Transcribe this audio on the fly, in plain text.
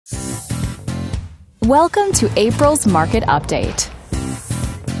Welcome to April's Market Update.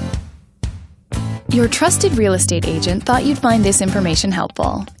 Your trusted real estate agent thought you'd find this information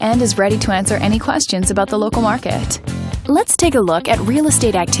helpful and is ready to answer any questions about the local market. Let's take a look at real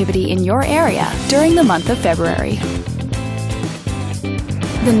estate activity in your area during the month of February.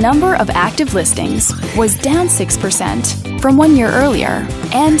 The number of active listings was down 6% from 1 year earlier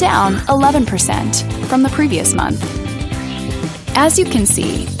and down 11% from the previous month. As you can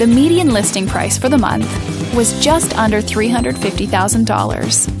see, the median listing price for the month was just under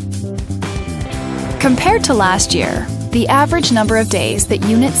 $350,000. Compared to last year, the average number of days that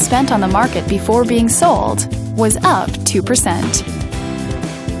units spent on the market before being sold was up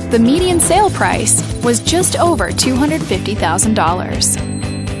 2%. The median sale price was just over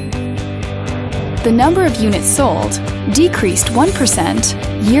 $250,000. The number of units sold decreased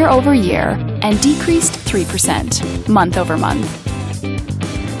 1% year over year and decreased 3% month over month.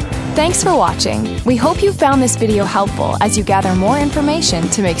 Thanks for watching. We hope you found this video helpful as you gather more information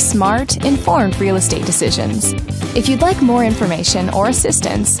to make smart, informed real estate decisions. If you'd like more information or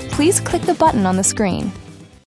assistance, please click the button on the screen.